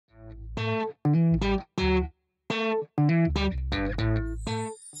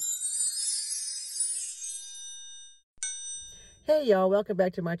Hey y'all, welcome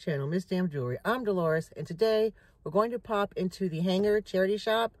back to my channel, Miss Damn Jewelry. I'm Dolores, and today we're going to pop into the Hanger charity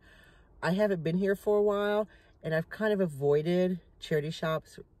shop. I haven't been here for a while, and I've kind of avoided charity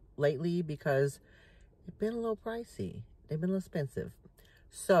shops lately because they've been a little pricey. They've been a little expensive.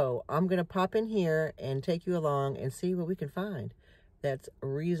 So I'm going to pop in here and take you along and see what we can find that's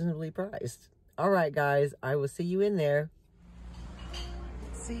reasonably priced. All right, guys, I will see you in there.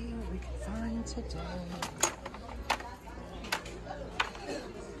 Let's see what we can find today.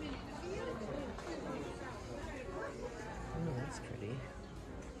 Oh, that's pretty.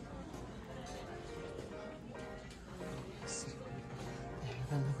 Let's see what we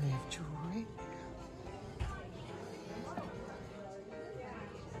have in the way of jewelry.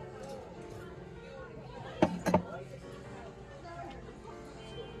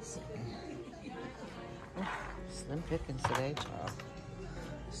 Oh, slim pickings today, child.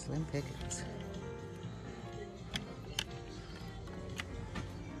 Slim pickings.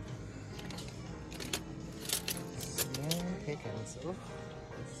 Pickens. Oh,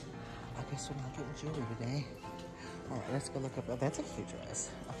 I guess we're not getting jewelry today. All right, let's go look up. Oh, that's a cute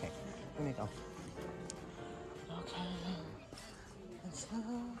dress. Okay, let me go. Okay, let's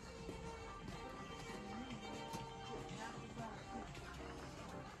look.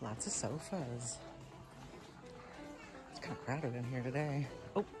 Lots of sofas. It's kind of crowded in here today.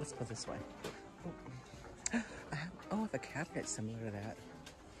 Oh, let's go this way. Oh, I have a cabinet similar to that.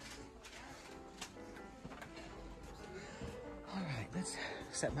 All right, let's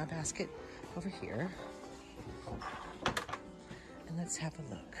set my basket over here. And let's have a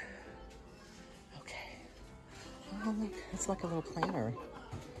look. Okay. Oh, look, it's like a little planner.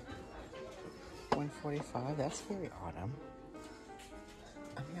 $145, that's very autumn.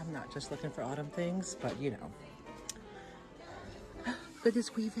 I mean, I'm not just looking for autumn things, but you know. Look at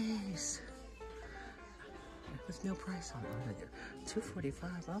this wee vase. There's no price on it either.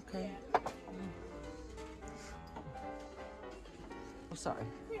 $245, okay. Oh, sorry.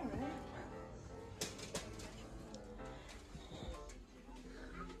 You're all right.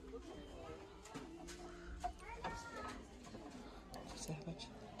 Savage.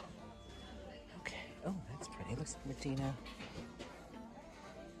 Okay. Oh, that's pretty. Looks like Medina.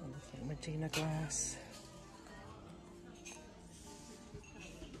 Looks like Medina glass.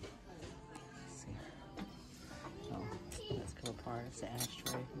 Let's see. Oh, let's go apart. It's the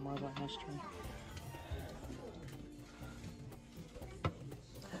ashtray, marble ashtray.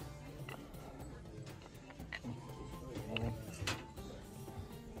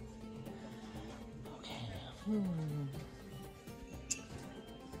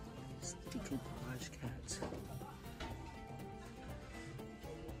 Decoupage cats.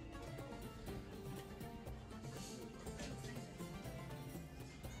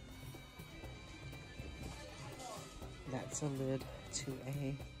 That's a lid to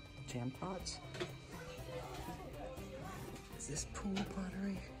a jam pot. Is this pool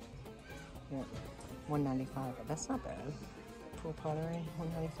pottery? Yeah, $195. That's not bad. Pool pottery,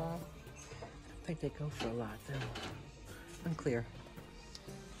 $195. I think they go for a lot though. Unclear.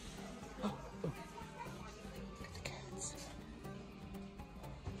 Oh, look at the cats.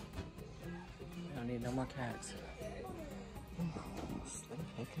 I don't need no more cats. Slim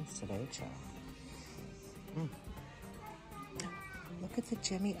pickings today, child. Look at the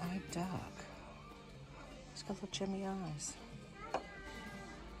Jimmy-eyed duck. It's got little Jimmy eyes.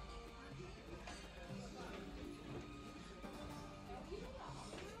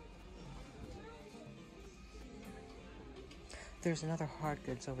 There's another hard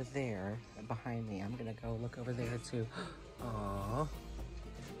goods over there behind me. I'm gonna go look over there too. Aww.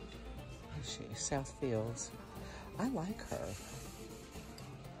 Where's she? South Fields. I like her.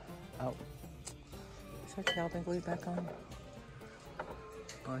 Oh. Is her tail been glued back on?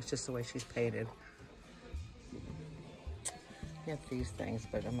 Oh, it's just the way she's painted. You have these things,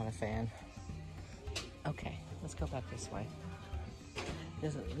 but I'm not a fan. Okay, let's go back this way.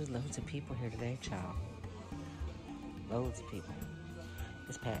 There's loads of people here today, child. Loads of people.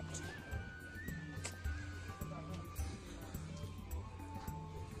 It's packed.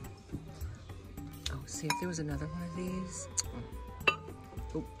 Oh, see if there was another one of these.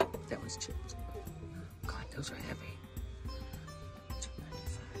 Oh, that was chipped. God, those are heavy. $2.95.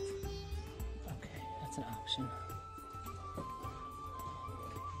 Okay, that's an option.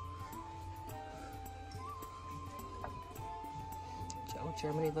 Oh,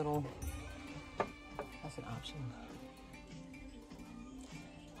 Germany little. That's an option.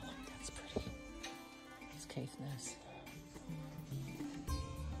 Caithness.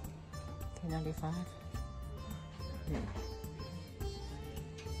 $3.95.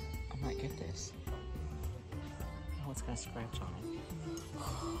 I might get this. Oh, it's got a scratch on it.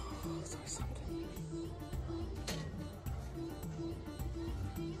 Or something.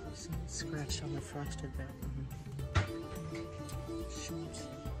 See, it's scratched on the frosted bed. Shoot.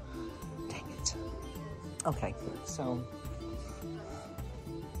 Dang it. Okay, so.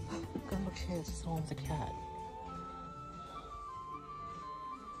 God, look, it's the one with the cat.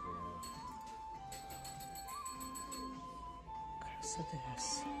 So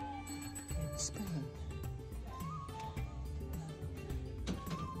this and spin.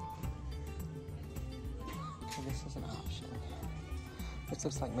 Okay, this is an option. This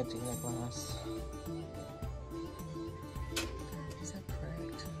looks like Medina glass. Is that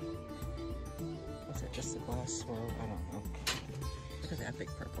correct? Or is that just the glass swirl? I don't know. Look at that big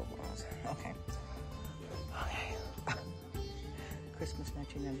purple vase. Okay. Okay. Christmas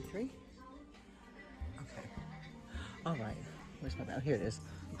 1993. Okay. All right. Where's my bag? Here it is.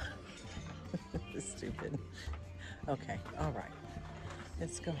 This is stupid. Okay, all right.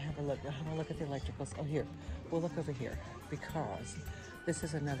 Let's go have a look. Have a look at the electricals. Oh, here. We'll look over here because this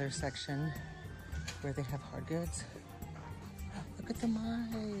is another section where they have hard goods. Look at the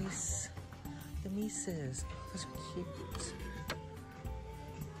mice. The mices. Those are cute.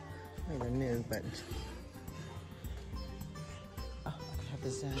 I mean, they're new, but... Oh, I could have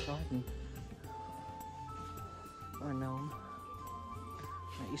the Zen garden. Or a gnome.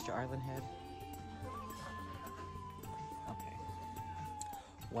 An Easter Island head. Okay.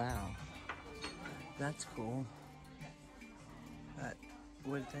 Wow. That's cool. That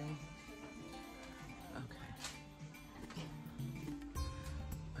wood thing. Okay.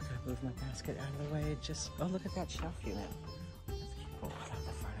 I gotta move my basket out of the way. Just, oh, look at that shelf unit. That's cute. Oh, I love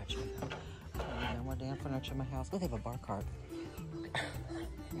the furniture. I don't need no more damn furniture in my house. Oh, they have a bar cart.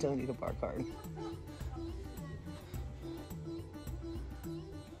 Don't need a bar cart.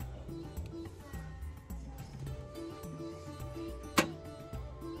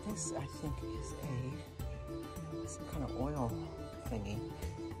 This, I think, is some kind of oil thingy.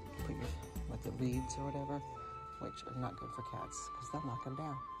 Put your, like the leads or whatever, which are not good for cats because they'll knock them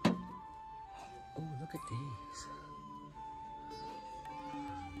down. Oh, look at these.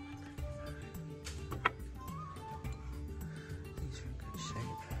 These are in good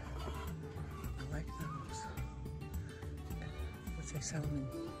shape. I like those. What's they sell them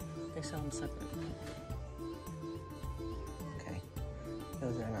in? They sell them separate.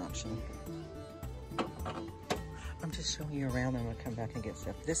 Those are an option. I'm just showing you around. I'm gonna come back and get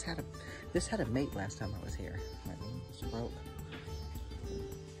stuff. This had a mate last time I was here. I mean, it's broke.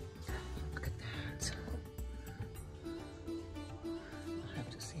 Look at that. I'll have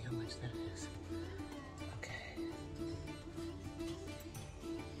to see how much that is. Okay.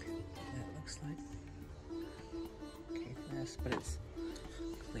 That looks like Caithness, but it's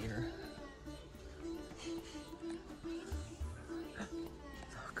clear.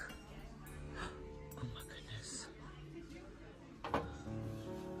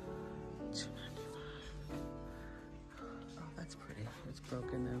 It's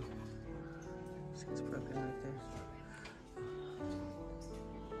broken now. See, it's broken right there.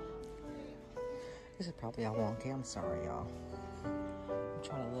 This is probably all wonky. I'm sorry, y'all. I'm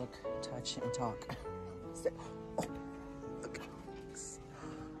trying to look, touch, and talk. Oh, look at this.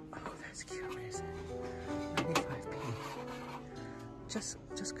 Oh, that's cute. What is it? 95p. Just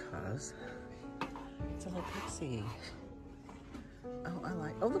cause. It's a little pixie. Oh, I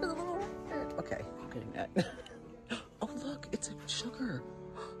like. Oh, look at the little. Okay, I'm getting that. Oh, look, it's a sugar.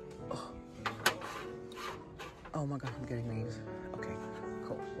 Oh. Oh my God, I'm getting these. Okay,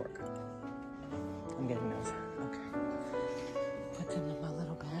 cool, work. I'm getting those. Okay. Put them in my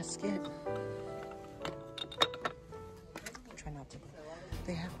little basket. Try not to.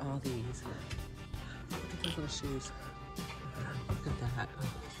 They have all these. Look at those little shoes. Look at that.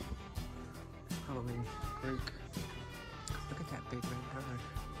 Probably Greek. Look at that big red bird.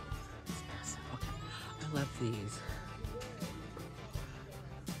 It's massive. Okay. I love these.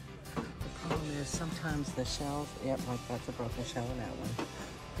 Is sometimes the shells, yep, like that's a broken shell in that one.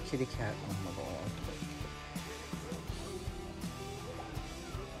 A kitty cat on the wall.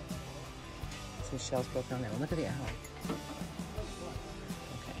 See, shells broken on that one. Look at the owl.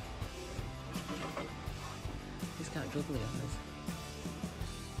 Okay. He's got googly eyes.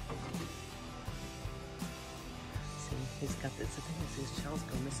 See, he's got this. The thing is, these shells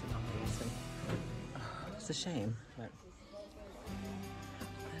go missing on these, and it's a shame, but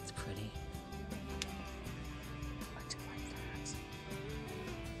that's pretty.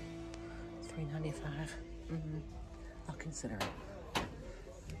 $3.95. I'll consider it.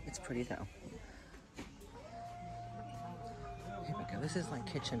 It's pretty though. Here we go. This is like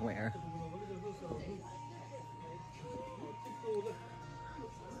kitchenware.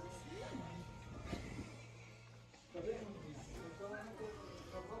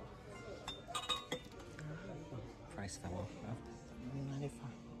 nice fellow. Oh, 95.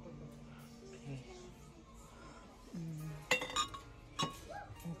 Okay. Up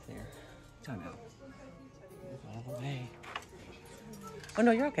there. Don't know. Move out of the way. Oh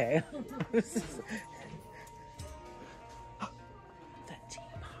no, you're okay. That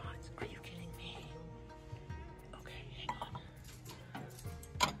teapot. Are you kidding me? Okay, hang on.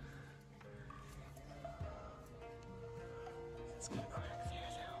 It's gonna crack there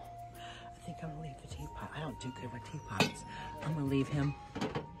though. I think I'm gonna leave the teapot. I don't do good with teapots. I'm gonna leave him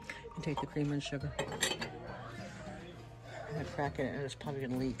and take the cream and sugar. I'm gonna crack it and it's probably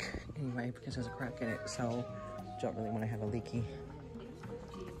gonna leak anyway because there's a crack in it. So don't really want to have a leaky,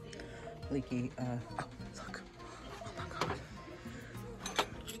 oh, look. Oh my God.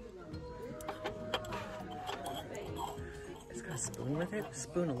 It's got a spoon with it.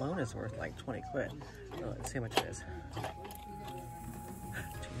 Spoon alone is worth like 20 quid. Oh, let's see how much it is.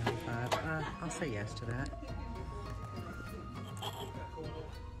 $2.95. I'll say yes to that.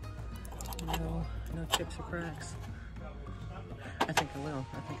 No chips or cracks. I think I will.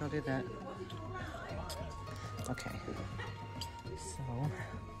 I think I'll do that. Okay. So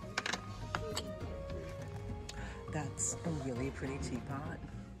that's a really pretty teapot.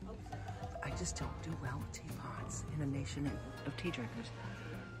 I just don't do well with teapots in a nation of tea drinkers.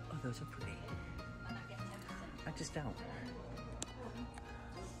 Oh, those are pretty. I just don't.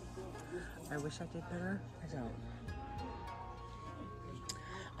 I wish I did better. I don't.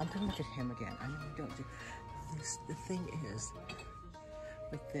 I'm gonna look at him again. I really don't do this. The thing is,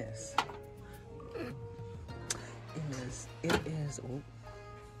 with this,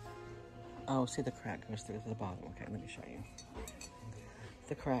 oh, see the crack goes through to the bottom. Okay, let me show you.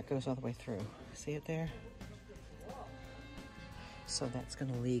 The crack goes all the way through. See it there? So that's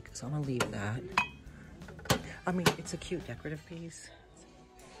gonna leak, so I'm gonna leave that. I mean, it's a cute decorative piece.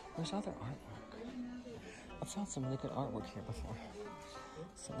 There's other artwork. I've found some really good artwork here before.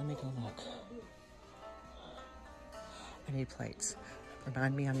 So let me go look. I need plates.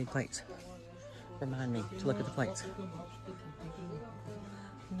 Remind me I need plates. Remind me to look at the plates.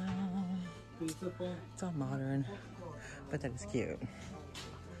 No. It's all modern, but that is cute.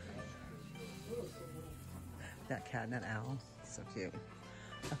 That cat and that owl, so cute.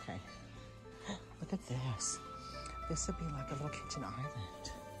 Okay, look at this. This would be like a little kitchen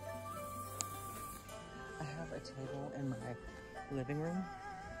island. I have a table in my living room.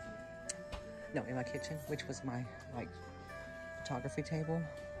 No, in my kitchen, which was my photography table,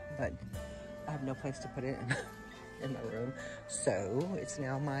 but I have no place to put it in my room. So it's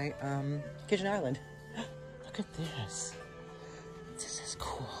now my kitchen island. Look at this. This is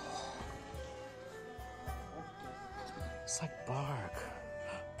cool. It's like bark.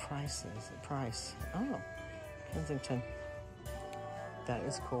 Price. Oh, Kensington. That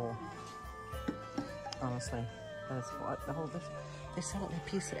is cool. Honestly, that is cool. They sell it and they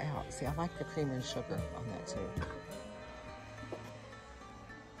piece it out. See, I like the creamer and sugar on that too.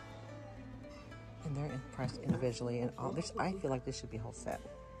 And they're priced individually and all this. I feel like this should be a whole set.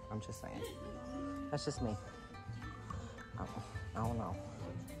 I'm just saying. That's just me. I don't know.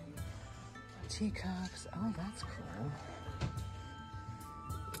 Teacups. Oh, that's cool.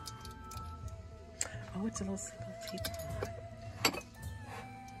 Oh, it's a little simple teapot. Okay.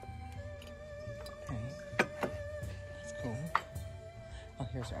 That's cool. Oh,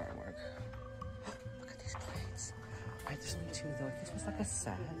 here's our artwork. Look at these plates. There's only two though. If this was like a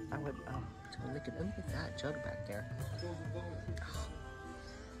set, I would totally look at that jug back there. Oh.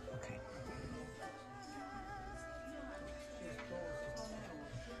 Okay.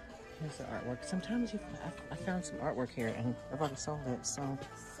 Here's the artwork. Sometimes I found some artwork here and I've already sold it, so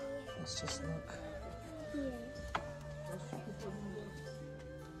let's just look.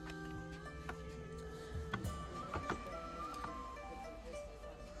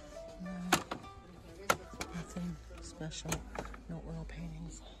 Nothing special. No oil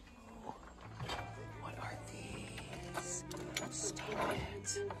paintings. What are these? Stop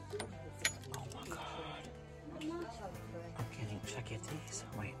it. Oh my God. I'm kidding. Should I get these?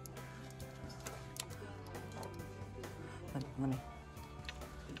 Wait. Let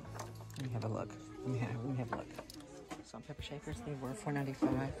me have a look. Let me have a look. Salt and pepper shakers, they were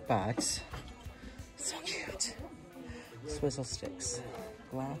 $4.95, but so cute. Swizzle sticks.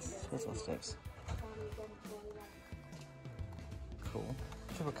 Glass swizzle sticks. Cool.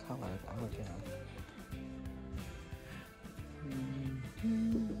 If they were colored, I would get them.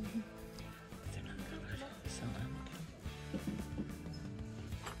 They're not colored, so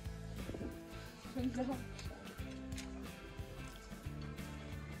I'm okay.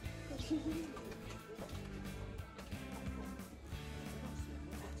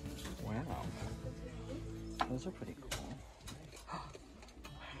 Wow. Those are pretty cool. Wow,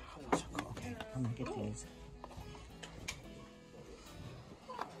 those are cool. Okay, I'm gonna get these.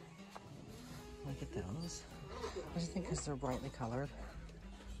 I'm gonna get those. I just think because they're brightly colored.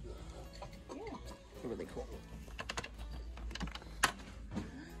 They're really cool.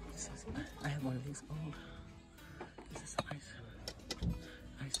 I have one of these old. This is an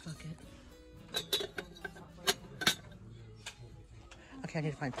ice bucket. Okay, I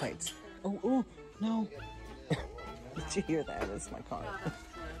need to find plates. Oh, no. Did you hear that? That's my car.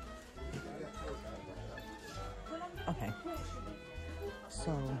 Okay.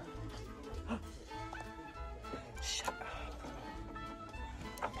 So, shut up.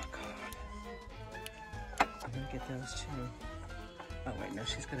 Oh my God. I'm gonna get those too. Oh wait, no,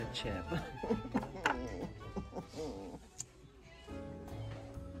 she's gonna chip.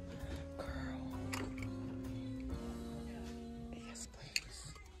 Girl. Yes,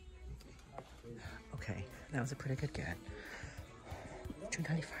 please. Okay, that was a pretty good get.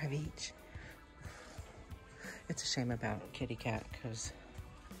 $2.95 each. It's a shame about Kitty Cat because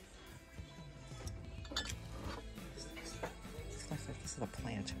this is a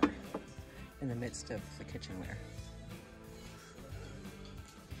planter in the midst of the kitchenware.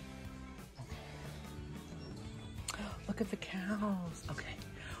 Look at the cows. Okay,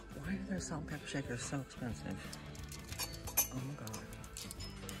 why are their salt and pepper shakers so expensive? Oh my God.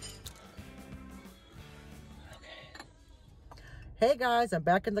 Okay. Hey guys, I'm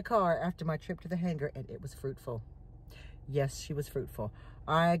back in the car after my trip to the hangar and it was fruitful. Yes, she was fruitful.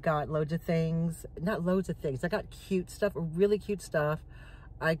 I got loads of things, not loads of things. I got cute stuff, really cute stuff.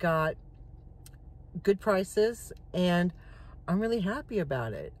 I got good prices and I'm really happy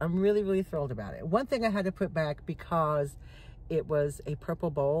about it. I'm really, really thrilled about it. One thing I had to put back because it was a purple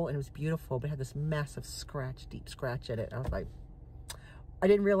bowl and it was beautiful, but it had this massive scratch, deep scratch in it. I was like, I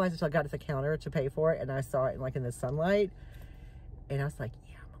didn't realize until I got to the counter to pay for it and I saw it like in the sunlight. And I was like,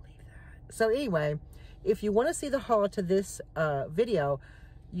 yeah, I'm gonna leave that. So anyway, if you want to see the haul to this video,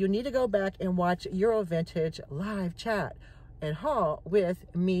 you need to go back and watch Euro Vintage live chat and haul with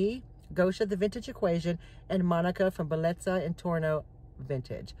me, Gosha the Vintage Equation, and Monica from Bellezza Intorno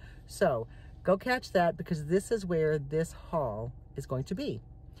Vintage. So go catch that because this is where this haul is going to be.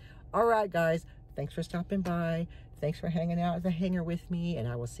 All right, guys, thanks for stopping by. Thanks for hanging out at the hangar with me, and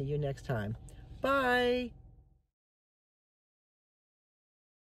I will see you next time. Bye.